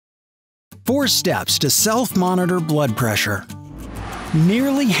4 steps to self-monitor blood pressure.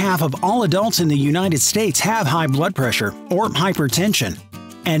 Nearly half of all adults in the United States have high blood pressure or hypertension,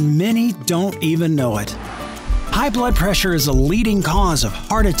 and many don't even know it. High blood pressure is a leading cause of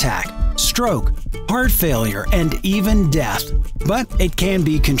heart attack, stroke, heart failure, and even death, but it can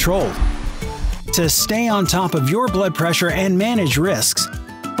be controlled. To stay on top of your blood pressure and manage risks,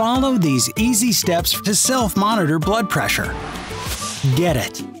 follow these easy steps to self-monitor blood pressure. Get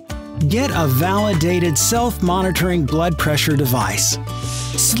it. Get a validated self-monitoring blood pressure device.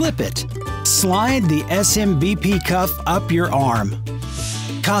 Slip it. Slide the SMBP cuff up your arm.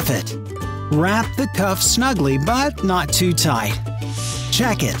 Cuff it. Wrap the cuff snugly but not too tight.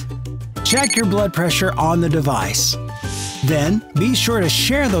 Check it. Check your blood pressure on the device. Then be sure to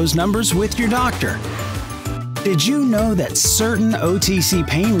share those numbers with your doctor. Did you know that certain OTC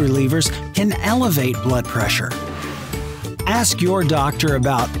pain relievers can elevate blood pressure? Ask your doctor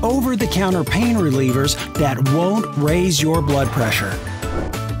about over-the-counter pain relievers that won't raise your blood pressure.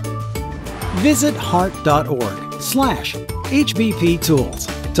 Visit heart.org/HBP Tools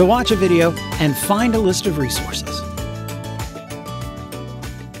to watch a video and find a list of resources.